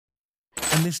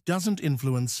and this doesn't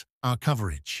influence our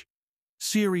coverage.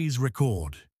 Series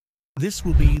record. This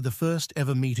will be the first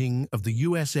ever meeting of the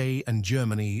USA and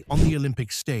Germany on the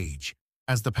Olympic stage,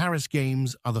 as the Paris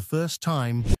Games are the first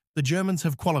time the Germans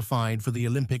have qualified for the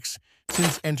Olympics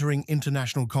since entering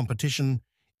international competition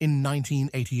in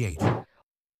 1988.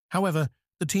 However,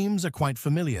 the teams are quite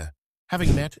familiar,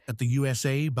 having met at the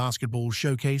USA Basketball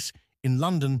Showcase in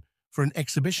London for an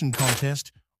exhibition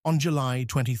contest on July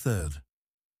 23rd.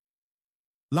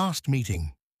 Last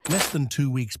meeting, less than 2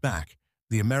 weeks back,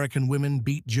 the American women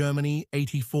beat Germany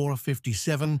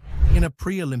 84-57 in a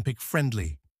pre-Olympic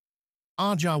friendly.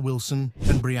 A'ja Wilson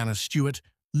and Breanna Stewart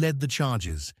led the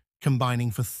charges,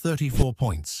 combining for 34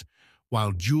 points,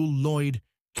 while Jewell Loyd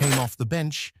came off the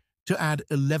bench to add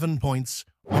 11 points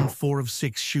on 4 of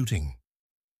 6 shooting.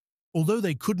 Although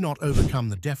they could not overcome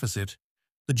the deficit,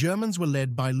 the Germans were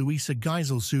led by Luisa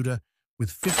Geiselsuder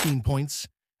with 15 points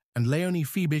and Leonie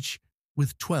Fiebig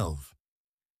with 12.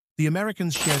 The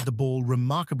Americans shared the ball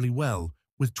remarkably well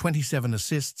with 27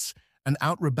 assists and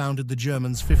out-rebounded the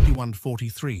Germans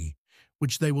 51-43,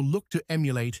 which they will look to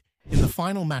emulate in the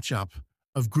final matchup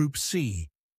of Group C.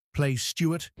 Play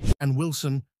Stewart and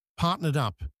Wilson partnered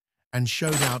up and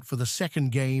showed out for the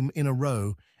second game in a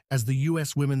row as the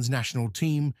U.S. women's national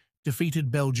team defeated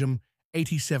Belgium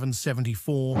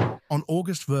 87-74 on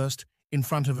August 1st in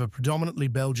front of a predominantly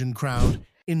Belgian crowd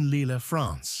in Lille,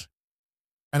 France.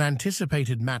 An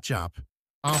anticipated matchup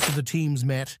after the teams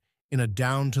met in a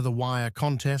down-to-the-wire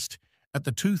contest at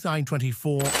the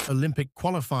 2024 Olympic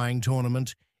qualifying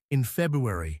tournament in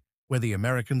February, where the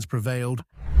Americans prevailed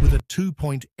with a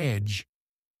 2-point edge.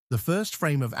 The first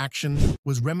frame of action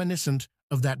was reminiscent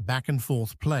of that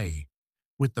back-and-forth play.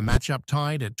 With the matchup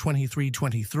tied at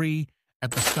 23-23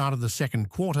 at the start of the second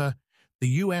quarter, the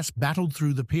U.S. battled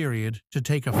through the period to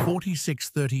take a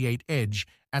 46-38 edge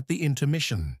at the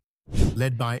intermission.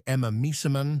 Led by Emma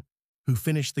Meesseman, who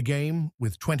finished the game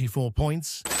with 24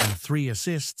 points and 3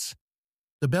 assists,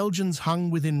 the Belgians hung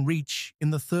within reach in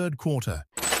the third quarter,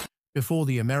 before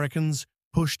the Americans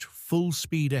pushed full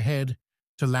speed ahead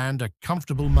to land a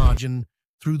comfortable margin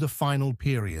through the final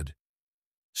period.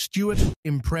 Stewart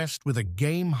impressed with a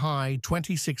game-high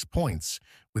 26 points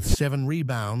with 7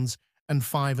 rebounds and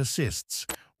 5 assists,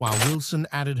 while Wilson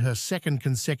added her second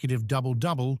consecutive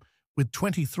double-double with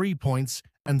 23 points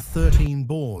and 13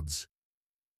 boards.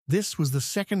 This was the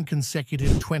second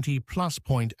consecutive 20-plus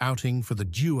point outing for the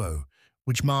duo,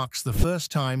 which marks the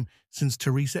first time since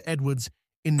Teresa Edwards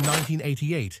in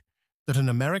 1988 that an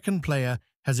American player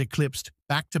has eclipsed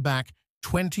back-to-back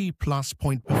 20-plus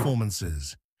point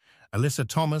performances. Alyssa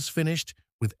Thomas finished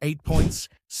with 8 points,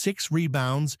 6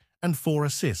 rebounds, and 4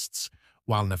 assists,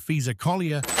 while Napheesa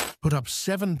Collier put up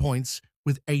 7 points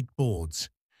with 8 boards.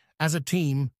 As a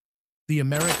team, the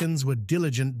Americans were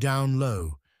diligent down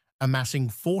low, amassing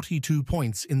 42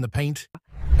 points in the paint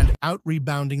and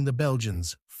out-rebounding the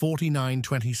Belgians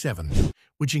 49-27,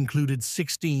 which included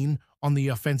 16 on the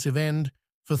offensive end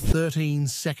for 13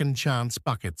 second-chance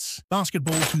buckets.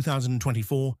 Basketball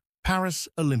 2024 Paris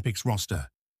Olympics roster.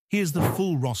 Here's the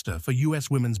full roster for U.S.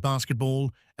 women's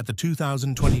basketball at the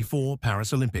 2024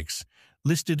 Paris Olympics,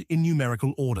 listed in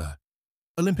numerical order.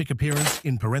 Olympic appearance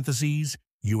in parentheses,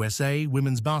 USA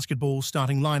women's basketball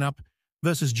starting lineup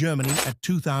versus Germany at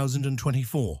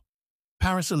 2024.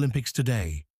 Paris Olympics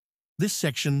today. This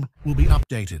section will be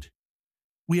updated.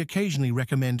 We occasionally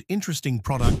recommend interesting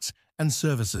products and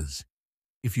services.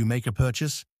 If you make a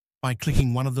purchase by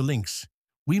clicking one of the links,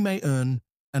 we may earn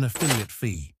an affiliate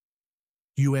fee.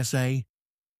 USA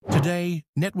Today,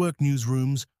 network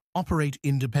newsrooms operate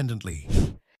independently,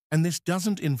 and this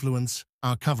doesn't influence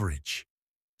our coverage.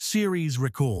 Series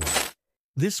record.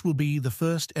 This will be the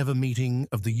first ever meeting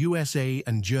of the USA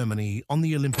and Germany on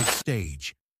the Olympic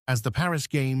stage, as the Paris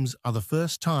Games are the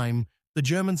first time the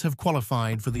Germans have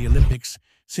qualified for the Olympics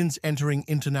since entering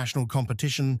international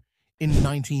competition in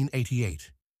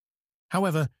 1988.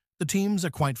 However, the teams are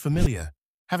quite familiar,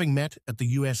 having met at the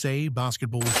USA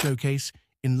Basketball Showcase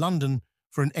in London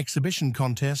for an exhibition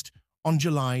contest on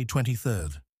July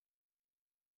 23rd.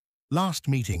 Last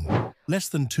meeting, less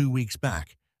than 2 weeks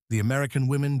back, the American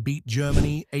women beat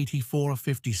Germany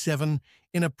 84-57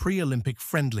 in a pre-Olympic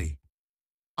friendly.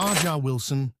 A'ja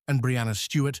Wilson and Breanna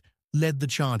Stewart led the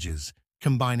charges,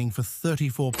 combining for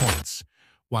 34 points,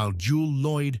 while Jewell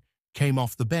Loyd came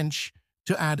off the bench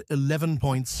to add 11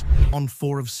 points on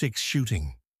 4 of 6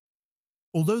 shooting.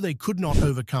 Although they could not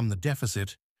overcome the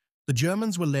deficit, the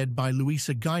Germans were led by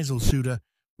Luisa Geiselsuder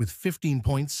with 15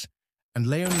 points and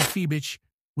Leonie Fiebig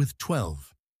with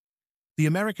 12. The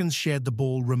Americans shared the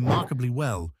ball remarkably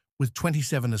well with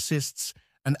 27 assists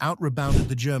and out-rebounded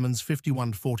the Germans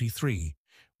 51-43,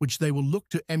 which they will look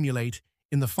to emulate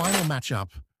in the final matchup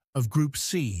of Group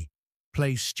C.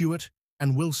 Play Stewart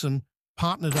and Wilson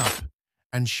partnered up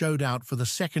and showed out for the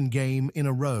second game in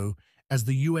a row as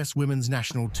the US women's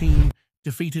national team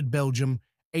defeated Belgium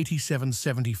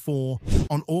 87-74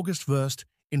 on August 1st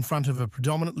in front of a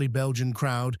predominantly Belgian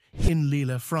crowd in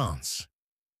Lille, France.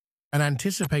 An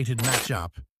anticipated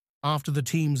matchup after the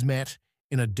teams met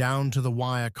in a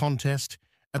down-to-the-wire contest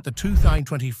at the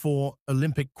 2024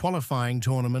 Olympic qualifying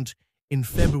tournament in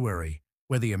February,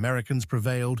 where the Americans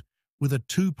prevailed with a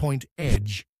 2-point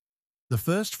edge. The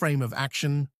first frame of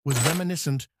action was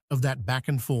reminiscent of that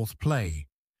back-and-forth play.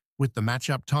 With the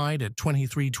matchup tied at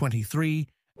 23-23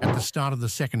 at the start of the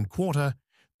second quarter,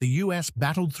 the U.S.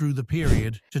 battled through the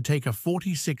period to take a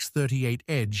 46-38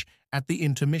 edge at the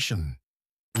intermission.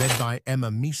 Led by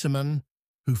Emma Meesseman,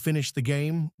 who finished the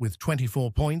game with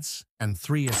 24 points and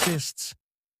 3 assists,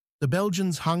 the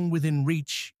Belgians hung within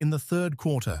reach in the third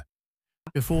quarter,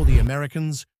 before the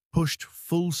Americans pushed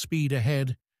full speed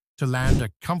ahead to land a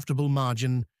comfortable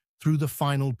margin through the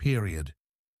final period.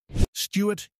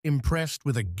 Stewart impressed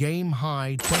with a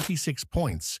game-high 26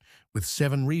 points with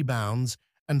 7 rebounds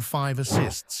and 5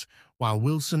 assists, while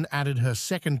Wilson added her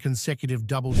second consecutive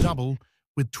double-double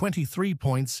with 23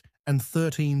 points and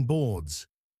 13 boards.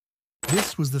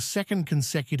 This was the second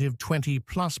consecutive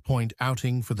 20-plus point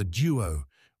outing for the duo,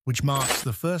 which marks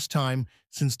the first time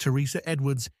since Teresa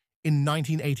Edwards in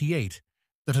 1988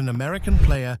 that an American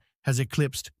player has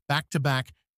eclipsed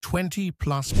back-to-back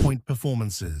 20-plus point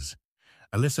performances.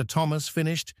 Alyssa Thomas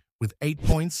finished with 8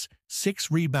 points,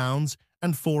 6 rebounds,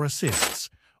 and 4 assists,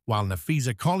 while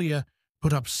Napheesa Collier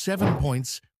put up 7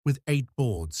 points with 8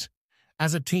 boards.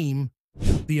 As a team,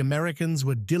 the Americans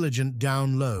were diligent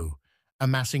down low,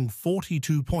 amassing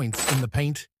 42 points in the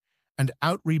paint and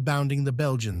out-rebounding the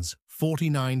Belgians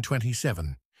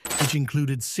 49-27, which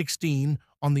included 16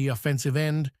 on the offensive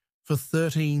end for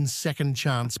 13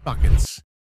 second-chance buckets.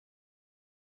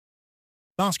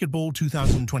 Basketball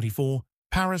 2024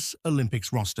 Paris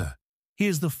Olympics roster.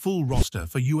 Here's the full roster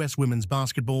for U.S. women's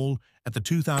basketball at the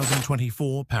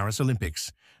 2024 Paris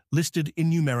Olympics, listed in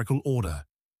numerical order.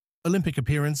 Olympic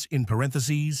appearance in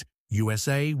parentheses,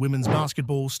 USA women's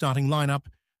basketball starting lineup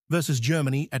versus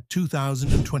Germany at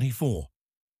 2024.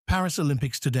 Paris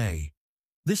Olympics today.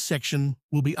 This section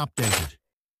will be updated.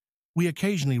 We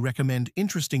occasionally recommend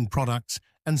interesting products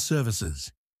and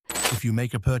services. If you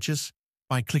make a purchase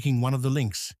by clicking one of the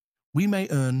links, we may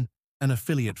earn an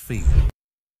affiliate fee.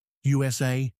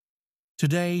 USA.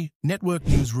 Today, network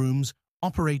newsrooms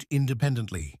operate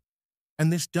independently,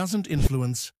 and this doesn't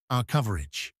influence our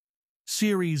coverage.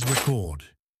 Series record.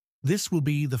 This will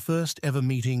be the first ever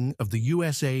meeting of the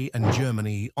USA and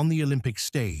Germany on the Olympic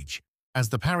stage, as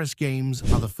the Paris Games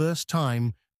are the first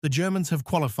time the Germans have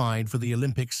qualified for the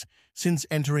Olympics since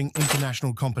entering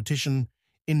international competition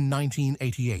in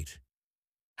 1988.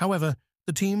 However,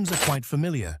 the teams are quite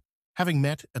familiar, having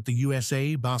met at the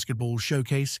USA Basketball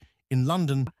Showcase in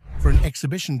London for an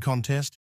exhibition contest